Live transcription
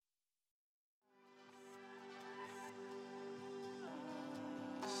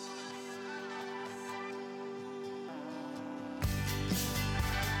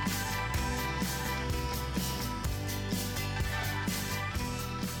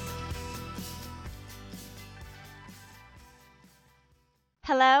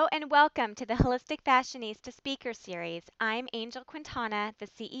Hello and welcome to the Holistic Fashionista Speaker Series. I'm Angel Quintana, the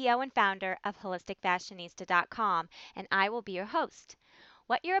CEO and founder of HolisticFashionista.com, and I will be your host.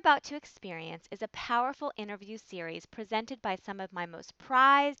 What you're about to experience is a powerful interview series presented by some of my most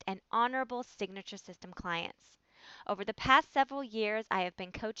prized and honorable Signature System clients. Over the past several years, I have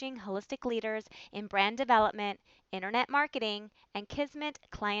been coaching holistic leaders in brand development, internet marketing, and Kismet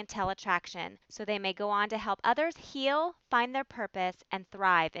clientele attraction so they may go on to help others heal, find their purpose, and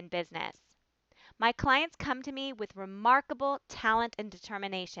thrive in business. My clients come to me with remarkable talent and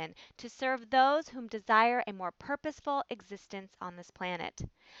determination to serve those whom desire a more purposeful existence on this planet.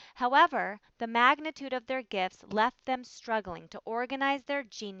 However, the magnitude of their gifts left them struggling to organize their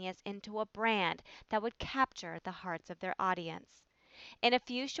genius into a brand that would capture the hearts of their audience. In a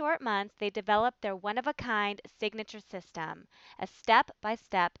few short months, they developed their one of a kind signature system, a step by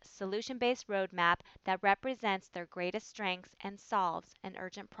step solution based roadmap that represents their greatest strengths and solves an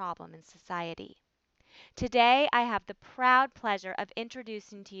urgent problem in society. Today, I have the proud pleasure of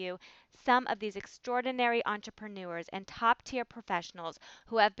introducing to you some of these extraordinary entrepreneurs and top tier professionals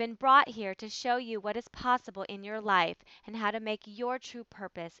who have been brought here to show you what is possible in your life and how to make your true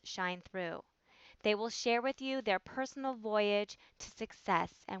purpose shine through. They will share with you their personal voyage to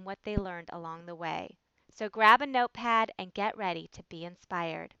success and what they learned along the way. So grab a notepad and get ready to be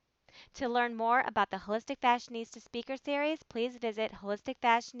inspired. To learn more about the Holistic Fashionista Speaker Series, please visit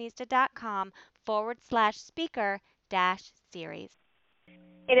holisticfashionista.com/speaker series.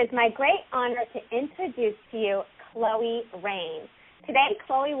 It is my great honor to introduce to you Chloe Rain. Today,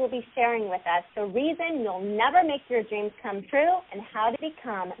 Chloe will be sharing with us the reason you'll never make your dreams come true and how to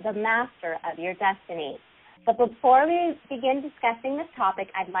become the master of your destiny. But before we begin discussing this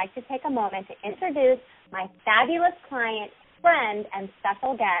topic, I'd like to take a moment to introduce my fabulous client, friend, and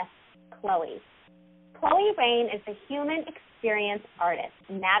special guest, Chloe. Chloe Rain is a human experience artist,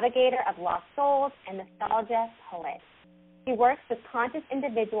 navigator of lost souls, and nostalgia poet. She works with conscious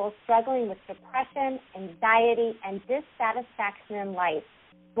individuals struggling with depression, anxiety, and dissatisfaction in life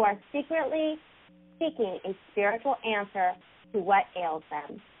who are secretly seeking a spiritual answer to what ails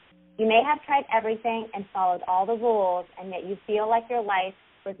them. You may have tried everything and followed all the rules, and yet you feel like your life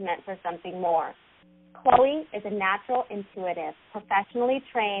was meant for something more. Chloe is a natural intuitive, professionally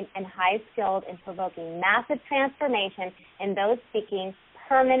trained, and high-skilled in provoking massive transformation in those seeking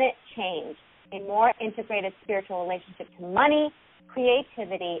permanent change, a more integrated spiritual relationship to money,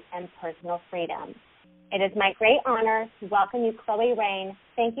 creativity, and personal freedom. It is my great honor to welcome you, Chloe Rain.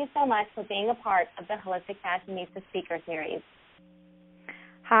 Thank you so much for being a part of the Holistic Fashionista Speaker Series.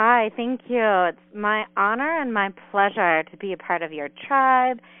 Hi, thank you. It's my honor and my pleasure to be a part of your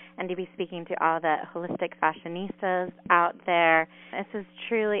tribe and to be speaking to all the holistic fashionistas out there. This is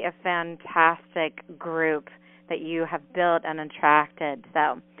truly a fantastic group that you have built and attracted.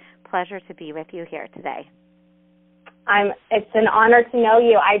 So, pleasure to be with you here today. It's an honor to know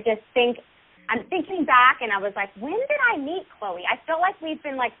you. I'm thinking back, and I was like, when did I meet Chloe? I feel like we've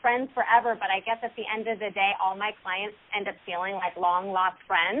been like friends forever, but I guess at the end of the day, all my clients end up feeling like long-lost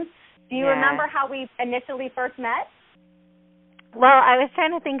friends. Do you remember how we initially first met? Well, I was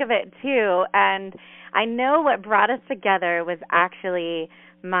trying to think of it, too, and I know what brought us together was actually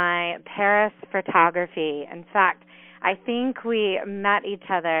my Paris photography. In fact, I think we met each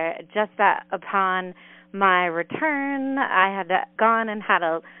other just upon my return. I had gone and had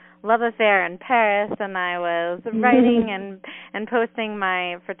a love affair in Paris, and I was writing and posting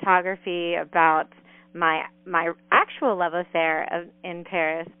my photography about my actual love affair in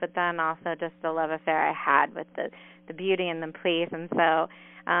Paris, but then also just the love affair I had with the beauty and the place. And so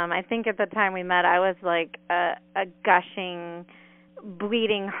I think at the time we met, I was like a gushing,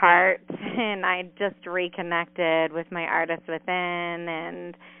 bleeding heart, and I just reconnected with my artist within.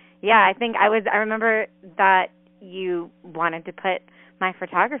 And yeah, I remember that you wanted to put my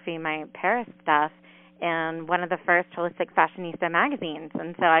photography, my Paris stuff, in one of the first Holistic Fashionista magazines,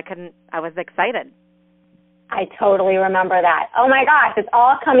 and so I was excited. I totally remember that. Oh my gosh, it's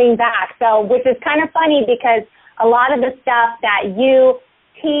all coming back. So, which is kind of funny because a lot of the stuff that you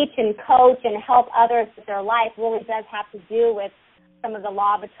teach and coach and help others with their life really does have to do with some of the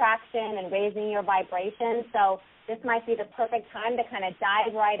law of attraction and raising your vibration. So this might be the perfect time to kind of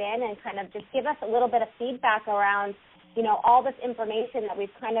dive right in and kind of just give us a little bit of feedback around, all this information that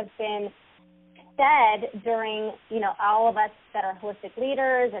we've kind of been said during, all of us that are holistic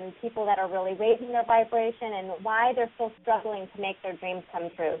leaders and people that are really raising their vibration and why they're still struggling to make their dreams come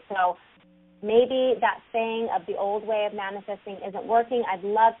true. So maybe that saying of the old way of manifesting isn't working. I'd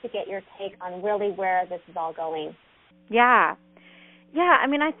love to get your take on really where this is all going. Yeah. I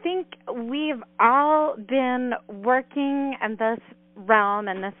mean, I think we've all been working and thus realm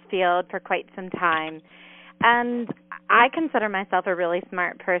and this field for quite some time. And I consider myself a really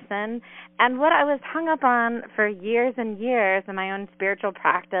smart person. And what I was hung up on for years and years in my own spiritual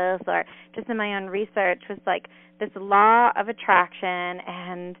practice or just in my own research was like this law of attraction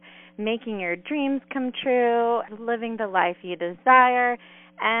and making your dreams come true, living the life you desire.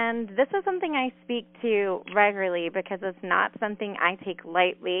 And this is something I speak to regularly because it's not something I take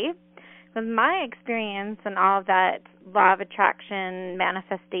lightly. With my experience and all of that law of attraction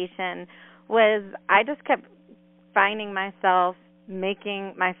manifestation was I just kept finding myself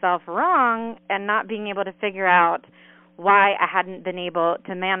making myself wrong and not being able to figure out why I hadn't been able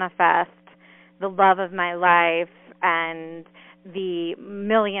to manifest the love of my life and the $1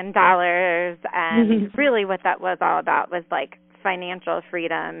 million. And really what that was all about was like financial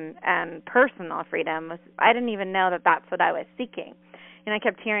freedom and personal freedom. I didn't even know that that's what I was seeking. And I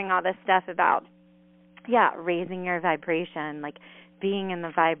kept hearing all this stuff about, raising your vibration, like being in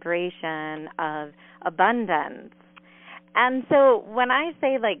the vibration of abundance. And so when I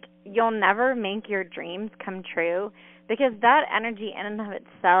say, like, you'll never make your dreams come true, because that energy in and of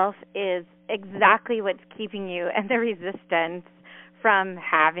itself is exactly what's keeping you and the resistance from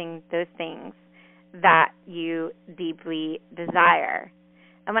having those things that you deeply desire.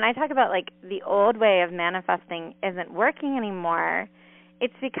 And when I talk about, like, the old way of manifesting isn't working anymore,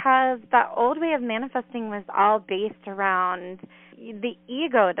 it's because that old way of manifesting was all based around the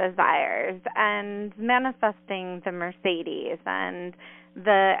ego desires and manifesting the Mercedes and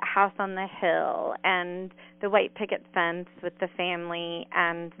the house on the hill and the white picket fence with the family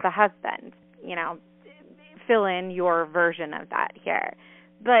and the husband. Fill in your version of that here.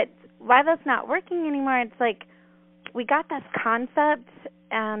 But why that's not working anymore, it's like we got this concept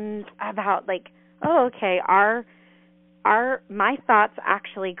and about like, my thoughts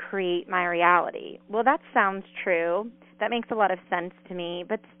actually create my reality. Well, that sounds true. That makes a lot of sense to me,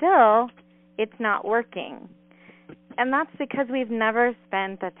 but still, it's not working. And that's because we've never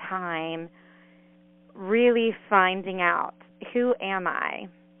spent the time really finding out, who am I?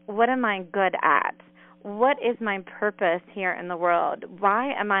 What am I good at? What is my purpose here in the world?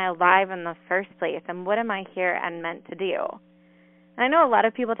 Why am I alive in the first place? And what am I here and meant to do? And I know a lot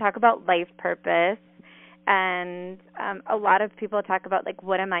of people talk about life purpose, and a lot of people talk about, like,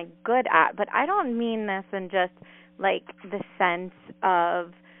 what am I good at? But I don't mean this in just, like, the sense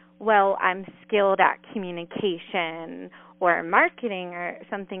of, well, I'm skilled at communication or marketing or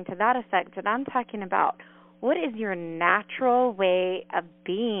something to that effect. But I'm talking about what is your natural way of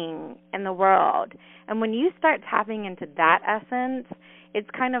being in the world. And when you start tapping into that essence, it's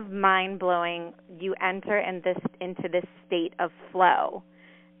kind of mind-blowing. You enter into this state of flow.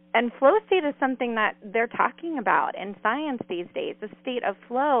 And flow state is something that they're talking about in science these days, the state of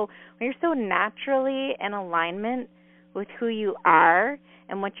flow, where you're so naturally in alignment with who you are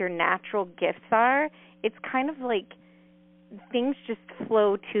and what your natural gifts are. It's kind of like things just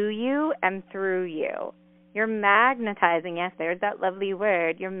flow to you and through you. You're magnetizing, yes, there's that lovely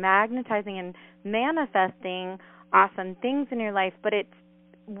word. You're magnetizing and manifesting awesome things in your life, but it's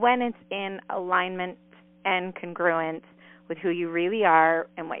when it's in alignment and congruence with who you really are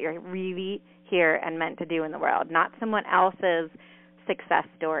and what you're really here and meant to do in the world, not someone else's success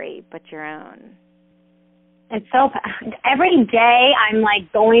story, but your own. It's so, every day I'm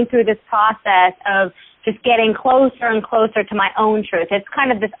like going through this process of just getting closer and closer to my own truth. It's kind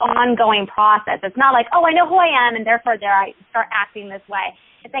of this ongoing process. It's not like, I know who I am and therefore I start acting this way.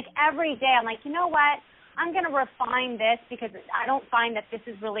 It's like every day I'm like, you know what? I'm going to refine this because I don't find that this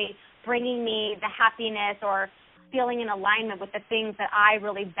is really bringing me the happiness or feeling in alignment with the things that I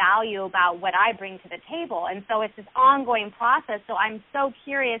really value about what I bring to the table. And so it's this ongoing process. So I'm so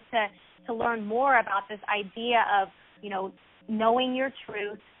curious to learn more about this idea of, knowing your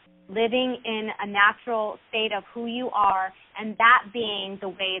truth, living in a natural state of who you are, and that being the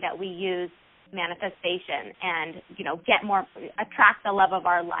way that we use manifestation and, attract the love of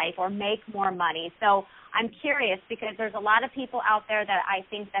our life or make more money. So I'm curious because there's a lot of people out there that I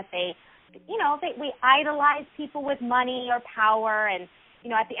think that we idolize people with money or power, and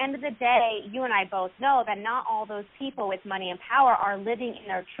at the end of the day, you and I both know that not all those people with money and power are living in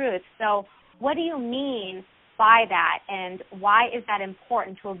their truth. So what do you mean by that, and why is that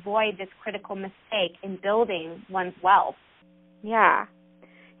important to avoid this critical mistake in building one's wealth? Yeah,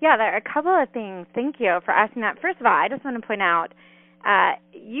 there are a couple of things. Thank you for asking that. First of all, I just want to point out,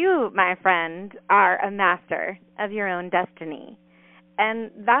 you, my friend, are a master of your own destiny.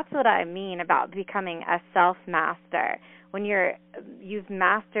 And that's what I mean about becoming a self-master. When you've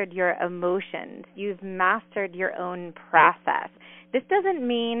mastered your emotions, you've mastered your own process. This doesn't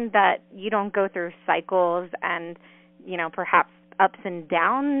mean that you don't go through cycles and, perhaps ups and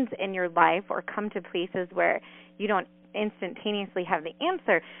downs in your life or come to places where you don't instantaneously have the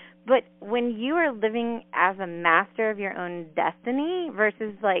answer. But when you are living as a master of your own destiny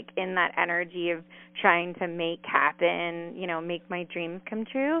versus like in that energy of trying to make happen, make my dreams come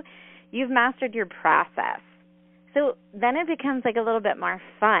true, you've mastered your process. So then it becomes like a little bit more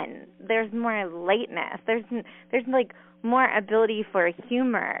fun. There's more lightness. There's like more ability for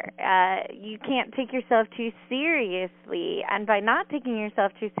humor. You can't take yourself too seriously, and by not taking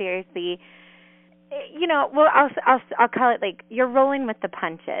yourself too seriously, I'll call it like you're rolling with the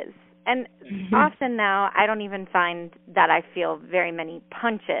punches. And often now I don't even find that I feel very many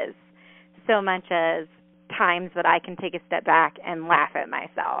punches so much as times that I can take a step back and laugh at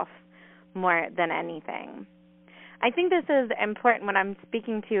myself more than anything. I think this is important when I'm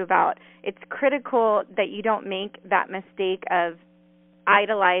speaking to you about it's critical that you don't make that mistake of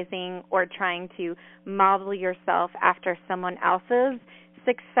idolizing or trying to model yourself after someone else's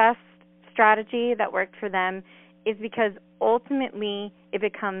success strategy that worked for them, is because ultimately it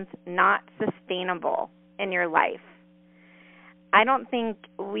becomes not sustainable in your life. I don't think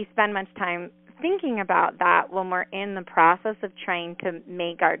we spend much time thinking about that when we're in the process of trying to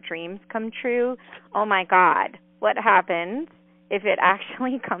make our dreams come true. Oh my God, what happens if it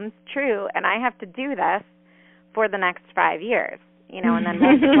actually comes true and I have to do this for the next 5 years, and then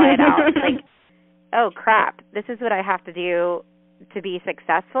multiply it out. Like, oh crap, this is what I have to do to be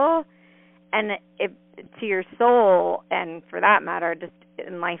successful. And to your soul, and for that matter, just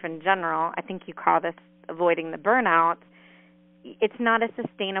in life in general, I think you call this avoiding the burnout, it's not a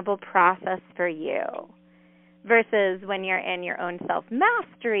sustainable process for you. Versus when you're in your own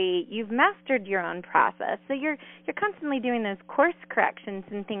self-mastery, you've mastered your own process. So you're constantly doing those course corrections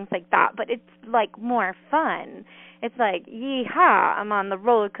and things like that, but it's like more fun. It's like, yee-haw, I'm on the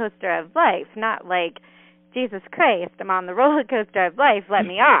roller coaster of life, not like, Jesus Christ, I'm on the roller coaster of life, let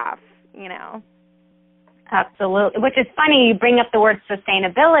me off, Absolutely. Which is funny you bring up the word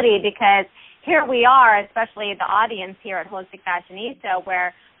sustainability, because here we are, especially the audience here at Holistic Fashionista,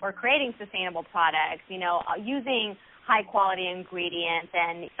 where we're creating sustainable products, using high-quality ingredients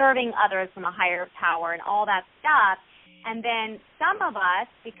and serving others from a higher power and all that stuff. And then some of us,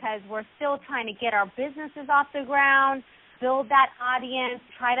 because we're still trying to get our businesses off the ground, build that audience,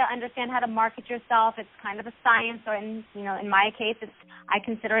 try to understand how to market yourself. It's kind of a science, or in my case, I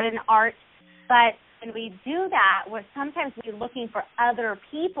consider it an art. But when we do that, we're sometimes looking for other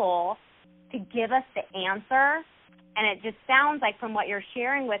people to give us the answer. And it just sounds like from what you're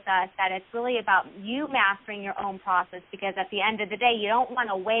sharing with us that it's really about you mastering your own process, because at the end of the day, you don't want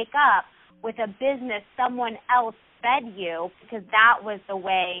to wake up with a business someone else fed you, because that was the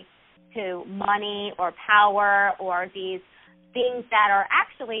way to money or power or these things that are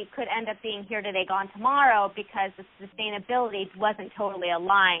actually could end up being here today, gone tomorrow, because the sustainability wasn't totally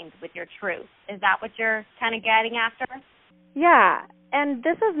aligned with your truth. Is that what you're kind of getting after? Yeah. And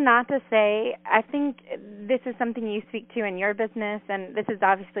this is not to say, I think this is something you speak to in your business, and this is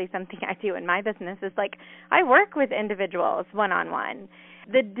obviously something I do in my business, is like I work with individuals one-on-one.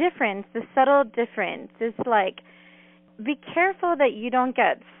 The difference, the subtle difference is like, be careful that you don't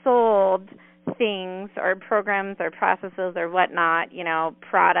get sold things or programs or processes or whatnot,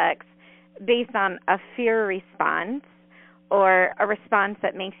 products based on a fear response or a response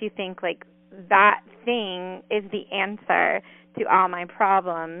that makes you think like that thing is the answer to all my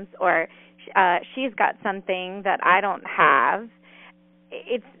problems, or she's got something that I don't have.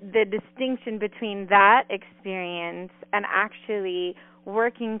 It's the distinction between that experience and actually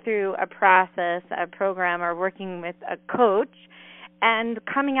working through a process, a program, or working with a coach and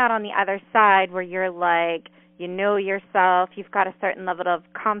coming out on the other side where you're like, you know yourself, you've got a certain level of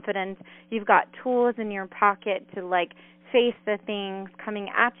confidence, you've got tools in your pocket to like face the things coming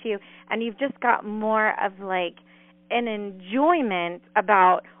at you, and you've just got more of like an enjoyment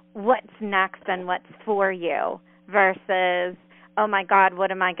about what's next and what's for you versus, oh my God,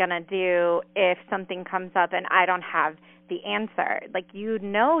 what am I going to do if something comes up and I don't have the answer? Like,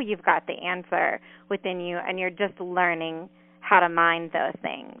 you've got the answer within you, and you're just learning how to mind those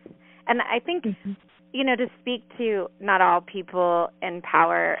things. And I think, to speak to not all people in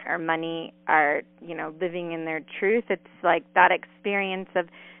power or money are, living in their truth. It's like that experience of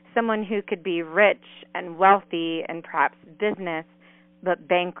someone who could be rich and wealthy and perhaps business, but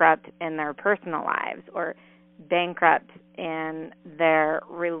bankrupt in their personal lives, or bankrupt in their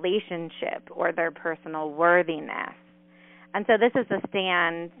relationship or their personal worthiness. And so this is a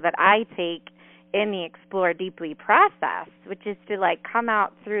stand that I take in the Explore Deeply process, which is to like come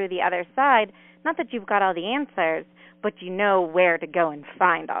out through the other side, not that you've got all the answers, but you know where to go and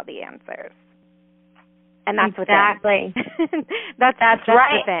find all the answers. And that's exactly. within. that's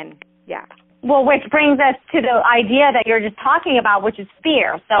right. within. Yeah. Well, which brings us to the idea that you're just talking about, which is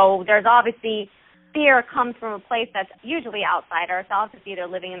fear. So there's obviously fear comes from a place that's usually outside ourselves. It's either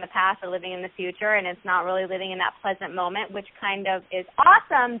living in the past or living in the future, and it's not really living in that pleasant moment, which kind of is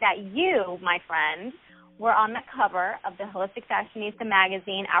awesome that you, my friend, were on the cover of the Holistic Fashionista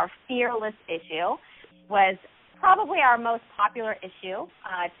magazine. Our Fearless issue was probably our most popular issue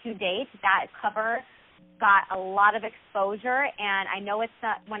to date. That cover got a lot of exposure, and I know it's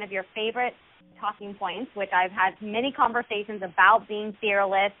one of your favorite talking points, which I've had many conversations about being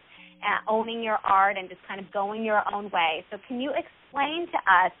fearless, owning your art, and just kind of going your own way. So can you explain to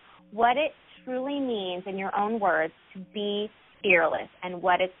us what it truly means in your own words to be fearless and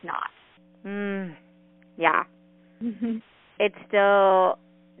what it's not? Yeah. It still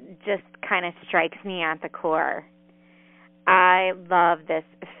just kind of strikes me at the core. I love this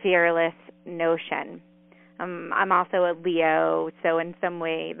fearless notion. I'm also a Leo, so in some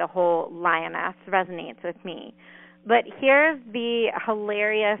way the whole lioness resonates with me. But here's the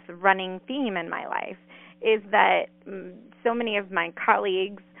hilarious running theme in my life, is that so many of my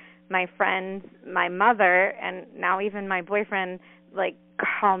colleagues, my friends, my mother, and now even my boyfriend,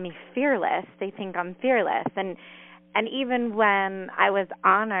 call me fearless. They think I'm fearless. And even when I was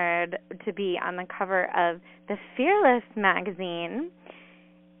honored to be on the cover of the Fearless magazine,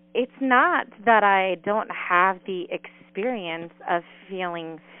 it's not that I don't have the experience of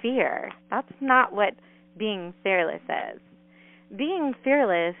feeling fear. That's not what being fearless is. Being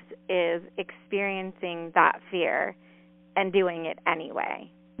fearless is experiencing that fear and doing it anyway.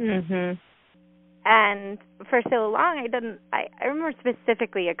 And for so long, I remember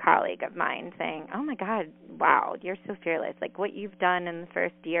specifically a colleague of mine saying, "Oh my God, wow, you're so fearless. Like what you've done in the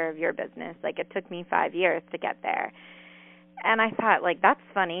first year of your business, it took me 5 years to get there." And I thought, that's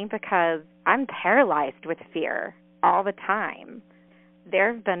funny because I'm paralyzed with fear all the time.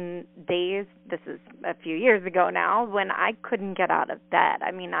 There have been days, this is a few years ago now, when I couldn't get out of bed.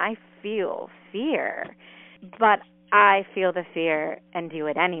 I mean, I feel fear, but I feel the fear and do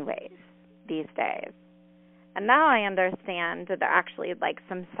it anyways these days. And now I understand that there actually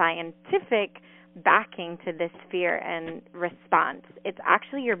some scientific backing to this fear and response. It's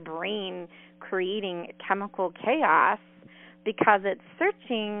actually your brain creating chemical chaos because it's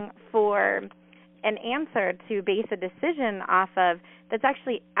searching for an answer to base a decision off of that's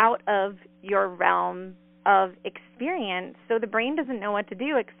actually out of your realm of experience. So the brain doesn't know what to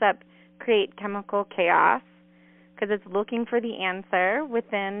do except create chemical chaos because it's looking for the answer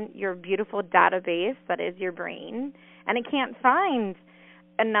within your beautiful database that is your brain, and it can't find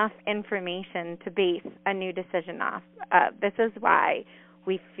enough information to base a new decision off. This is why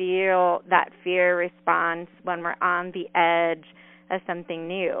we feel that fear response when we're on the edge of something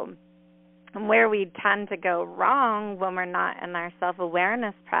new. And where we tend to go wrong when we're not in our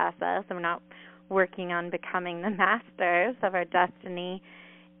self-awareness process and we're not working on becoming the masters of our destiny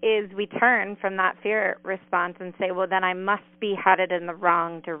is we turn from that fear response and say, well, then I must be headed in the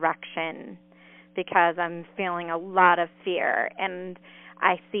wrong direction because I'm feeling a lot of fear and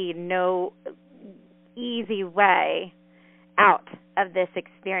I see no easy way out of this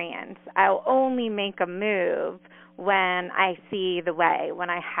experience. I'll only make a move when I see the way, when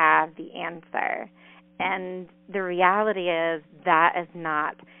I have the answer. And the reality is that is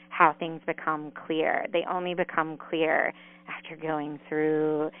not how things become clear. They only become clear after going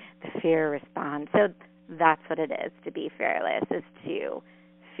through the fear response. So that's what it is to be fearless, is to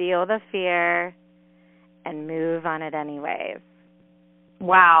feel the fear and move on it anyways.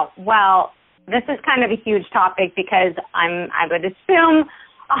 Wow. Well, this is kind of a huge topic because I would assume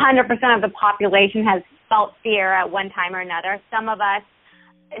 100% of the population has felt fear at one time or another. Some of us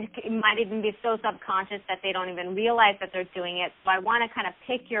might even be so subconscious that they don't even realize that they're doing it. So I want to kind of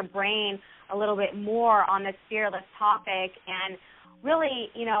pick your brain a little bit more on this fearless topic and really,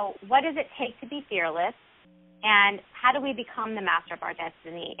 what does it take to be fearless and how do we become the master of our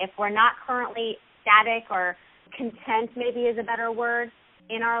destiny? If we're not currently static or content, maybe is a better word,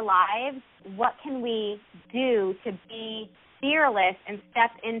 in our lives, what can we do to be fearless and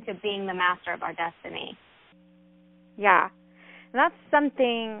step into being the master of our destiny? Yeah. That's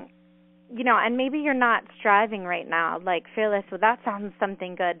something, and maybe you're not striving right now, fearless, well, that sounds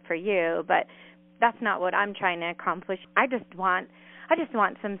something good for you, but that's not what I'm trying to accomplish. I just want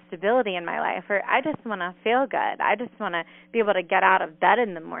some stability in my life, or I just want to feel good. I just want to be able to get out of bed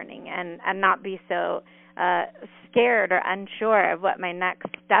in the morning and not be so scared or unsure of what my next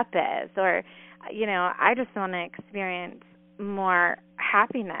step is, or, I just want to experience more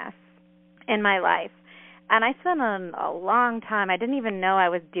happiness in my life. And I spent a long time, I didn't even know I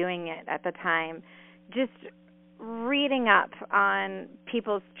was doing it at the time, just reading up on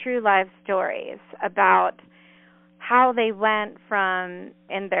people's true life stories about how they went from,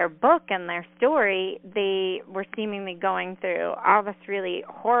 in their book and their story, they were seemingly going through all this really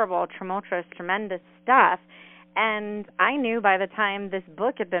horrible, tumultuous, tremendous stuff. And I knew by the time this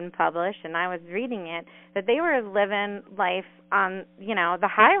book had been published and I was reading it that they were living life on, the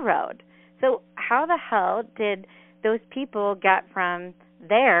high road. So how the hell did those people get from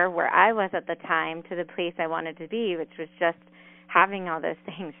there, where I was at the time, to the place I wanted to be, which was just having all those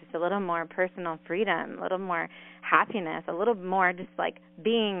things, just a little more personal freedom, a little more happiness, a little more just like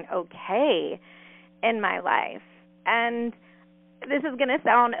being okay in my life. And this is going to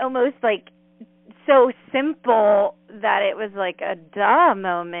sound almost like so simple that it was like a duh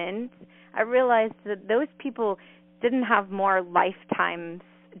moment. I realized that those people didn't have more lifetimes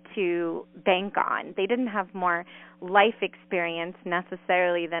to bank on. They didn't have more life experience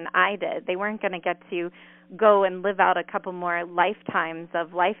necessarily than I did. They weren't going to get to go and live out a couple more lifetimes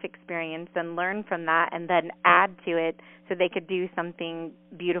of life experience and learn from that and then add to it so they could do something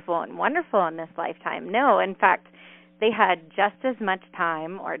beautiful and wonderful in this lifetime. No, in fact, they had just as much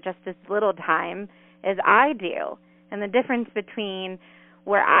time or just as little time as I do. And the difference between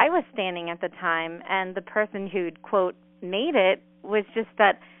where I was standing at the time and the person who'd, quote, made it was just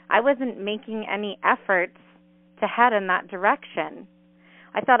that I wasn't making any efforts to head in that direction.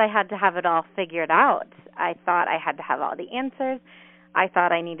 I thought I had to have it all figured out. I thought I had to have all the answers. I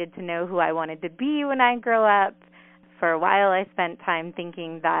thought I needed to know who I wanted to be when I grow up. For a while I spent time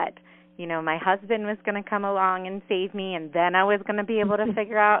thinking that, my husband was going to come along and save me, and then I was going to be able to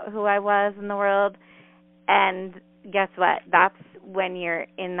figure out who I was in the world. And guess what? That's when you're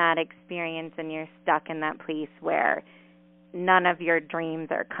in that experience and you're stuck in that place where none of your dreams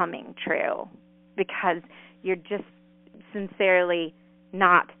are coming true because you're just sincerely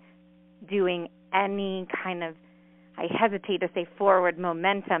not doing any kind of, I hesitate to say forward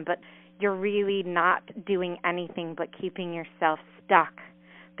momentum, but you're really not doing anything but keeping yourself stuck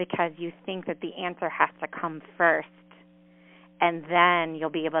because you think that the answer has to come first and then you'll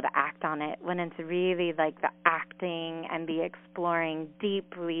be able to act on it, when it's really like the acting and the exploring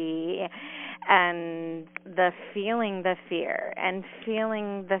deeply and the feeling the fear and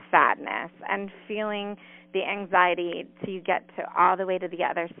feeling the sadness and feeling the anxiety till you get to all the way to the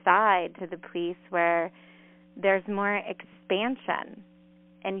other side, to the place where there's more expansion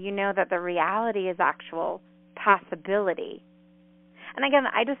and you know that the reality is actual possibility. And again,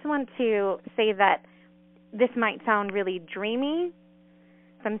 I just want to say that this might sound really dreamy,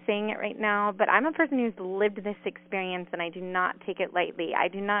 if I'm saying it right now, but I'm a person who's lived this experience and I do not take it lightly. I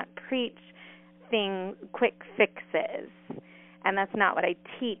do not preach quick fixes, and that's not what I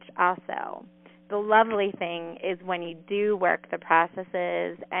teach also. The lovely thing is when you do work the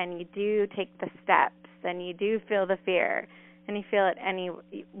processes and you do take the steps and you do feel the fear and you feel at any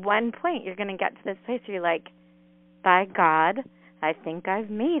one point you're going to get to this place where you're like, by God, I think I've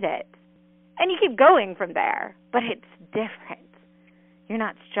made it. And you keep going from there, but it's different. You're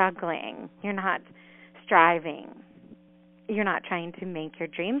not struggling. You're not striving. You're not trying to make your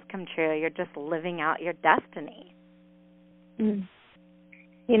dreams come true. You're just living out your destiny. Mm.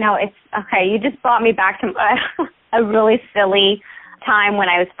 It's okay. You just brought me back to a really silly time when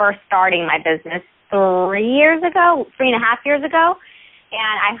I was first starting my business 3.5 years ago. And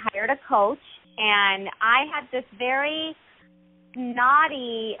I hired a coach, and I had this very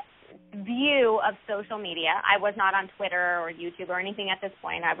naughty view of social media. I was not on Twitter or YouTube or anything at this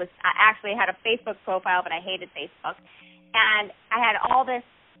point. I actually had a Facebook profile, but I hated Facebook. And I had all this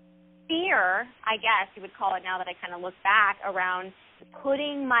fear, I guess you would call it now that I kind of look back, around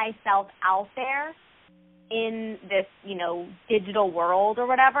putting myself out there in this, digital world or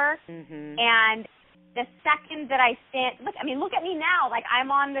whatever. Mm-hmm. And the second that I look at me now, like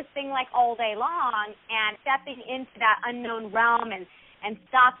I'm on this thing like all day long, and stepping into that unknown realm and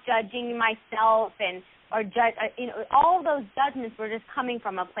stop judging myself or judge, all of those judgments were just coming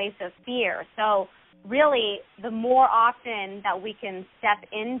from a place of fear. So really, the more often that we can step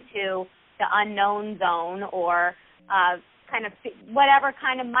into the unknown zone or kind of whatever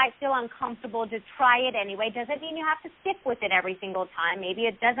kind of might feel uncomfortable, to try it anyway. Doesn't mean you have to stick with it every single time. Maybe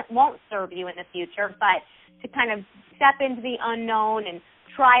it won't serve you in the future, but to kind of step into the unknown and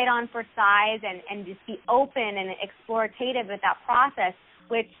try it on for size and just be open and explorative with that process,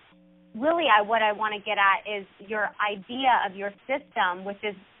 which really what I want to get at is your idea of your system, which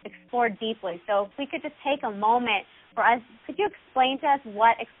is Explore Deeply. So if we could just take a moment for us, could you explain to us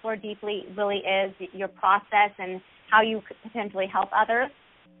what Explore Deeply really is, your process, and how you could potentially help others?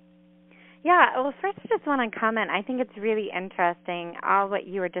 Yeah, well, first I just want to comment. I think it's really interesting, all what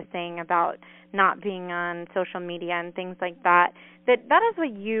you were just saying about not being on social media and things like that. That is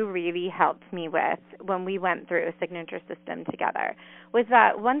what you really helped me with when we went through a signature system together, was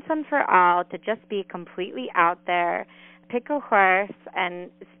that once and for all to just be completely out there, pick a horse and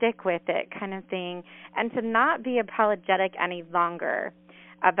stick with it kind of thing, and to not be apologetic any longer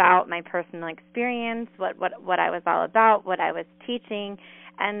about my personal experience, what I was all about, what I was teaching.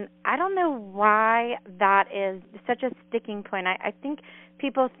 And I don't know why that is such a sticking point. I think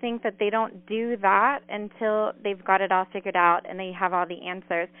people think that they don't do that until they've got it all figured out and they have all the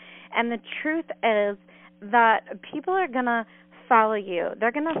answers. And the truth is that people are going to follow you.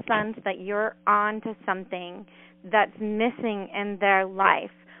 They're going to sense that you're on to something that's missing in their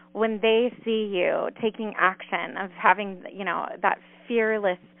life when they see you taking action, of having, that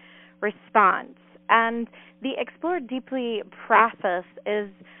fearless response. And the Explore Deeply process is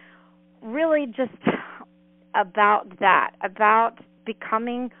really just about that, about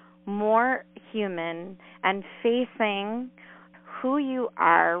becoming more human and facing who you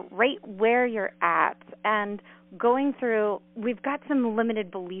are right where you're at, and going through, we've got some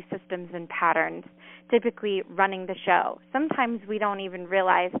limited belief systems and patterns typically running the show. Sometimes we don't even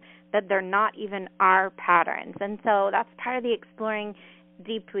realize that they're not even our patterns. And so that's part of the Exploring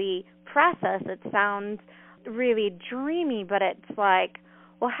Deeply process. It sounds really dreamy, but it's like,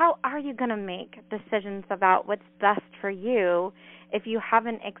 well, how are you going to make decisions about what's best for you if you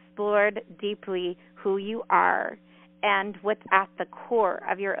haven't explored deeply who you are and what's at the core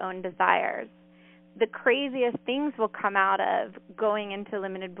of your own desires? The craziest things will come out of going into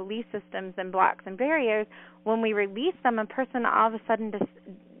limited belief systems and blocks and barriers. When we release them, a person all of a sudden just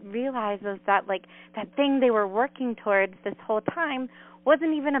realizes that, like, that thing they were working towards this whole time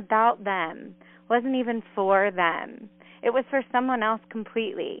wasn't even about them, wasn't even for them. It was for someone else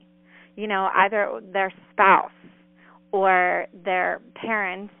completely, either their spouse or their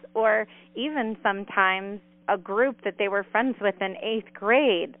parents, or even sometimes a group that they were friends with in 8th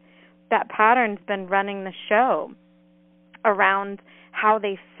grade. That pattern's been running the show around how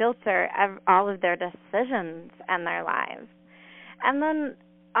they filter all of their decisions and their lives. And then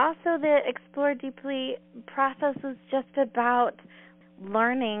also the Explore Deeply process is just about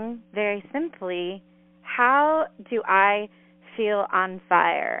learning very simply, how do I feel on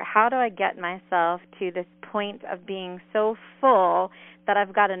fire? How do I get myself to this point of being so full that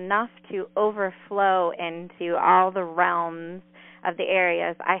I've got enough to overflow into all the realms of the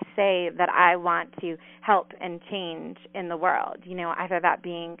areas I say that I want to help and change in the world? Either that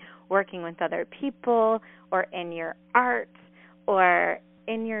being working with other people, or in your art, or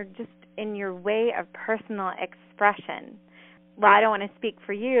in your way of personal expression. Well, I don't want to speak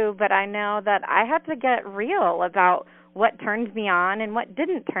for you, but I know that I had to get real about what turned me on and what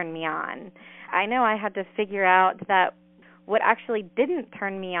didn't turn me on. I know I had to figure out that what actually didn't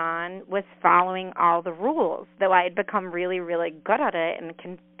turn me on was following all the rules, though I had become really, really good at it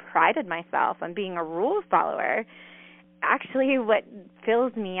and prided myself on being a rule follower. Actually, what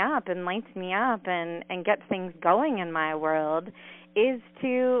fills me up and lights me up and gets things going in my world is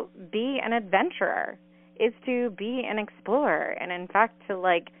to be an adventurer, is to be an explorer, and in fact to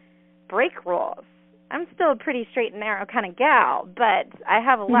break rules. I'm still a pretty straight and narrow kind of gal, but I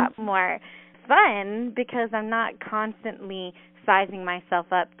have a lot more fun because I'm not constantly sizing myself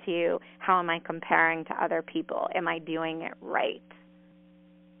up to how am I comparing to other people. Am I doing it right?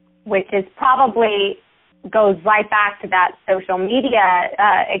 Which is probably goes right back to that social media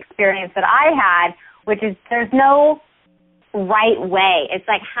experience that I had, which is there's no right way. It's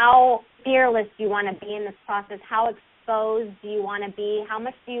like, how fearless do you want to be in this process? How exposed do you want to be? How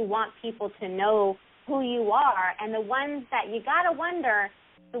much do you want people to know who you are? And the ones that you got to wonder,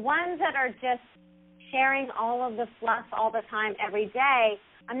 the ones that are just sharing all of the fluff all the time, every day,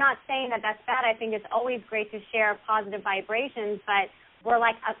 I'm not saying that that's bad. I think it's always great to share positive vibrations, but we're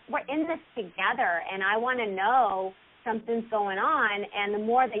in this together, and I want to know something's going on. And the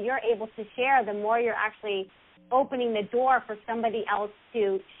more that you're able to share, the more you're actually opening the door for somebody else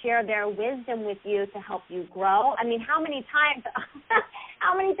to share their wisdom with you to help you grow. I mean, how many times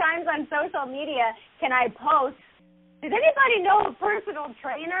on social media can I post, does anybody know a personal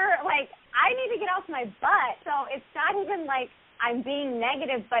trainer? I need to get off my butt. So it's not even like I'm being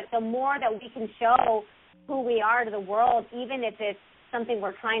negative, but the more that we can show who we are to the world, even if it's something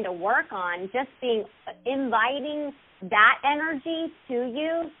we're trying to work on, just inviting that energy to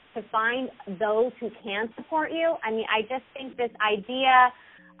you to find those who can support you. I mean, I just think this idea,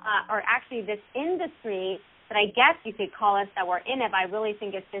 or actually this industry that I guess you could call us that we're in it, I really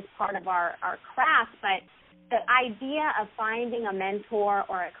think it's just part of our craft, but the idea of finding a mentor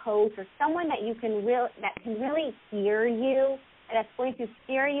or a coach or someone that can really hear you, that's going to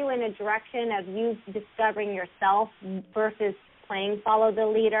steer you in a direction of you discovering yourself versus playing follow the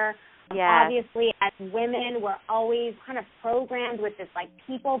leader. Yes. Obviously, as women, we're always kind of programmed with this like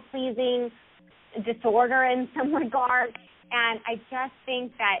people-pleasing disorder in some regard. And I just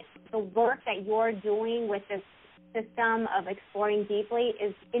think that the work that you're doing with this system of exploring deeply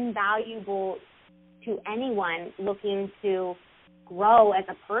is invaluable to anyone looking to grow as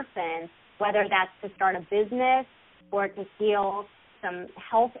a person, whether that's to start a business or to heal some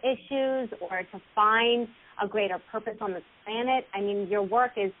health issues or to find a greater purpose on this planet. I mean, your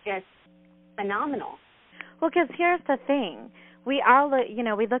work is just phenomenal. Well, because here's the thing. We all,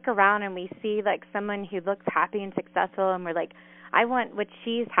 we look around and we see, like, someone who looks happy and successful, and we're like, I want what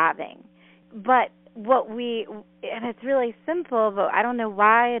she's having. But and it's really simple, but I don't know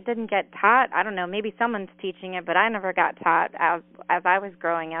why it didn't get taught. I don't know, maybe someone's teaching it, but I never got taught as I was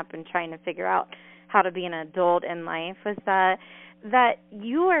growing up and trying to figure out how to be an adult in life, was that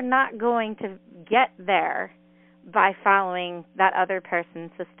you are not going to get there by following that other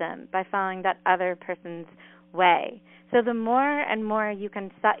person's system, by following that other person's way. So the more and more you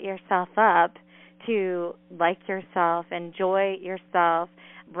can set yourself up to like yourself, enjoy yourself,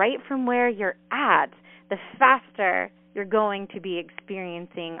 right from where you're at, the faster you're going to be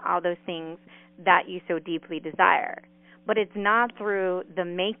experiencing all those things that you so deeply desire. But it's not through the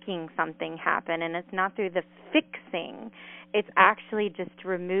making something happen, and it's not through the fixing. It's actually just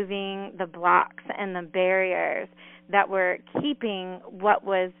removing the blocks and the barriers that were keeping what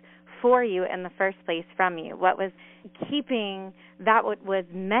was for you in the first place from you, what was keeping that what was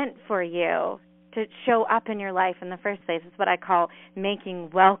meant for you to show up in your life in the first place. Is what I call making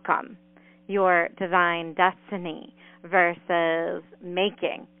welcome your divine destiny versus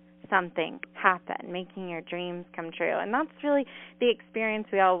making something happen, making your dreams come true. And that's really the experience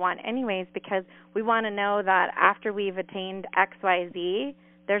we all want anyways, because we want to know that after we've attained XYZ,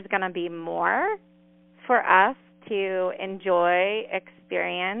 there's going to be more for us to enjoy,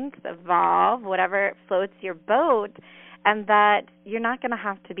 experience, evolve, whatever floats your boat, and that you're not going to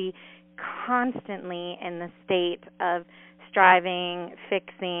have to be constantly in the state of striving,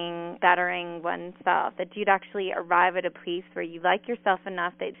 fixing, bettering oneself, that you'd actually arrive at a place where you like yourself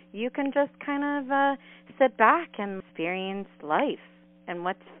enough that you can just kind of sit back and experience life and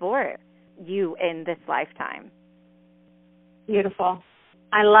what's for you in this lifetime. Beautiful.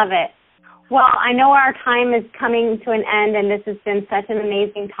 I love it. Well, I know our time is coming to an end, and this has been such an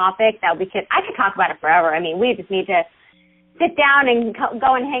amazing topic that I could talk about it forever. I mean, we just need to sit down and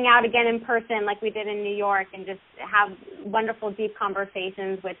go and hang out again in person like we did in New York and just have wonderful, deep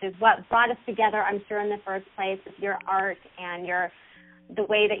conversations, which is what brought us together, I'm sure, in the first place, with your art and the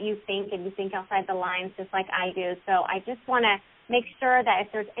way that you think, and you think outside the lines just like I do. So I just want to make sure that if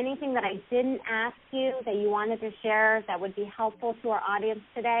there's anything that I didn't ask you that you wanted to share that would be helpful to our audience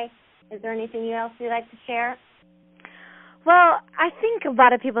today, is there anything else you'd like to share? Well, I think a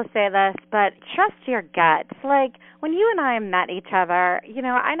lot of people say this, but trust your gut. Like, when you and I met each other,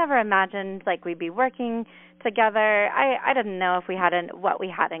 I never imagined, like, we'd be working together. I didn't know if we had what we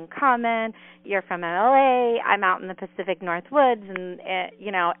had in common. You're from LA. I'm out in the Pacific Northwoods and,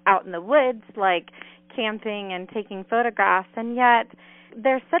 out in the woods, like, camping and taking photographs. And yet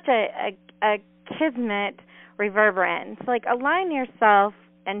there's such a kismet reverberance. Like, align yourself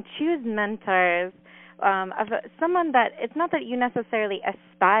and choose mentors of someone that it's not that you necessarily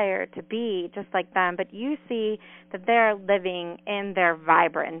aspire to be just like them, but you see that they're living in their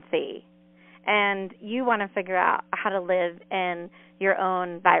vibrancy, and you want to figure out how to live in your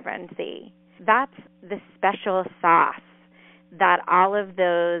own vibrancy. That's the special sauce that all of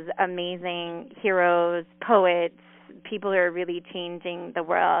those amazing heroes, poets, people who are really changing the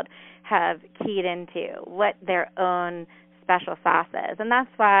world have keyed into, what their own special sauces. And that's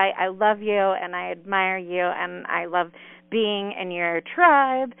why I love you and I admire you and I love being in your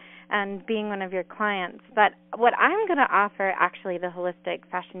tribe and being one of your clients. But what I'm going to offer, actually, the Holistic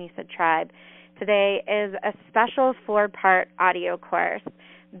Fashionista Tribe today is a special 4-part audio course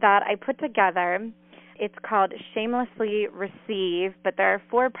that I put together. It's called Shamelessly Receive, but there are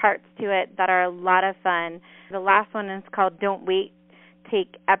 4 parts to it that are a lot of fun. The last one is called Don't Wait,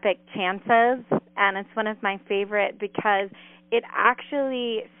 Take Epic Chances, and it's one of my favorite because it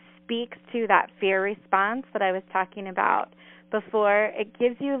actually speaks to that fear response that I was talking about before. It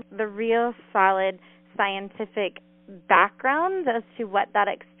gives you the real solid scientific background as to what that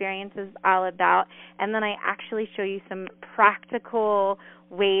experience is all about, and then I actually show you some practical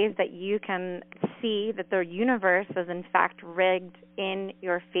ways that you can see that the universe is in fact rigged in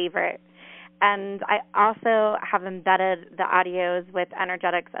your favor. And I also have embedded the audios with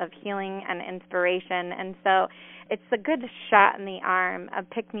energetics of healing and inspiration. And so it's a good shot in the arm, a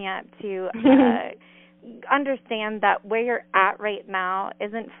pick-me-up to understand that where you're at right now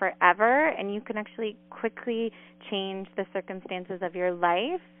isn't forever, and you can actually quickly change the circumstances of your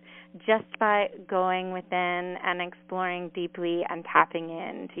life just by going within and exploring deeply and tapping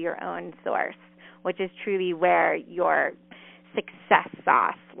into your own source, which is truly where your success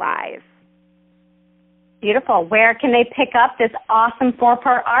sauce lies. Beautiful. Where can they pick up this awesome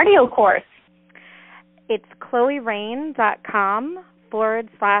 4-part audio course? It's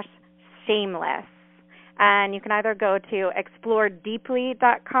chloerain.com/shameless. And you can either go to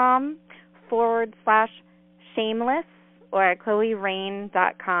exploredeeply.com /shameless or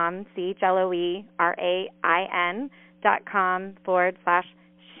chloerain.com, CHLOERAIN.com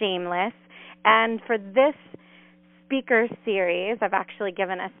 /shameless. And for this speaker series, I've actually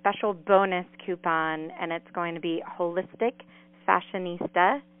given a special bonus coupon, and it's going to be Holistic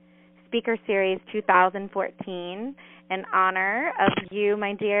Fashionista Speaker Series 2014 in honor of you,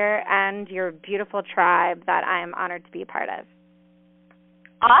 my dear, and your beautiful tribe that I am honored to be a part of.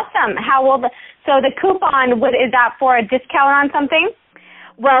 Awesome. So the coupon, is that for a discount on something?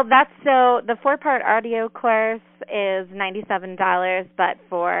 Well, the 4-part audio course is $97, but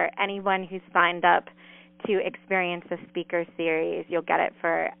for anyone who signed up to experience the speaker series, you'll get it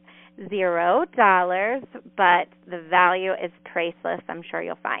for $0, but the value is priceless, I'm sure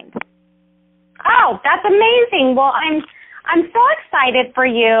you'll find. Oh, that's amazing. Well, I'm so excited for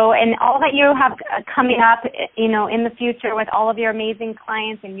you and all that you have coming up, in the future with all of your amazing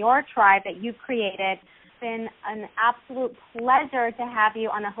clients and your tribe that you've created. It's been an absolute pleasure to have you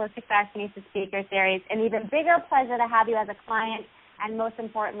on the Holistic Fashionista Speaker Series, an even bigger pleasure to have you as a client, and most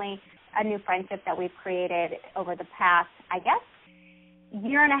importantly, a new friendship that we've created over the past, I guess,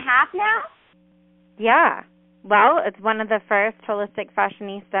 year and a half now? Yeah. Well, it's one of the first Holistic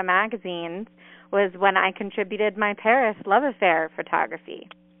Fashionista magazines was when I contributed my Paris love affair photography.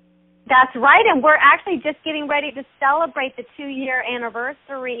 That's right, and we're actually just getting ready to celebrate the 2-year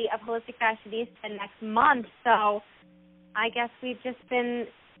anniversary of Holistic Fashionista next month. So I guess we've just been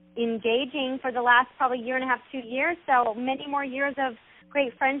engaging for the last probably year and a half, 2 years. So many more years of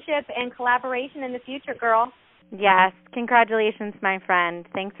great friendship and collaboration in the future, girl. Yes. Congratulations, my friend.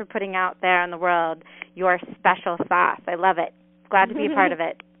 Thanks for putting out there in the world your special sauce. I love it. Glad to be a part of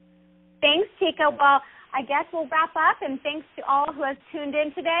it. Thanks, Chica. Well, I guess we'll wrap up, and thanks to all who has tuned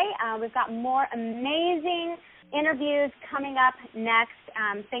in today. We've got more amazing interviews coming up next.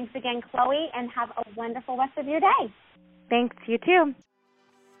 Thanks again, Chloe, and have a wonderful rest of your day. Thanks. You too.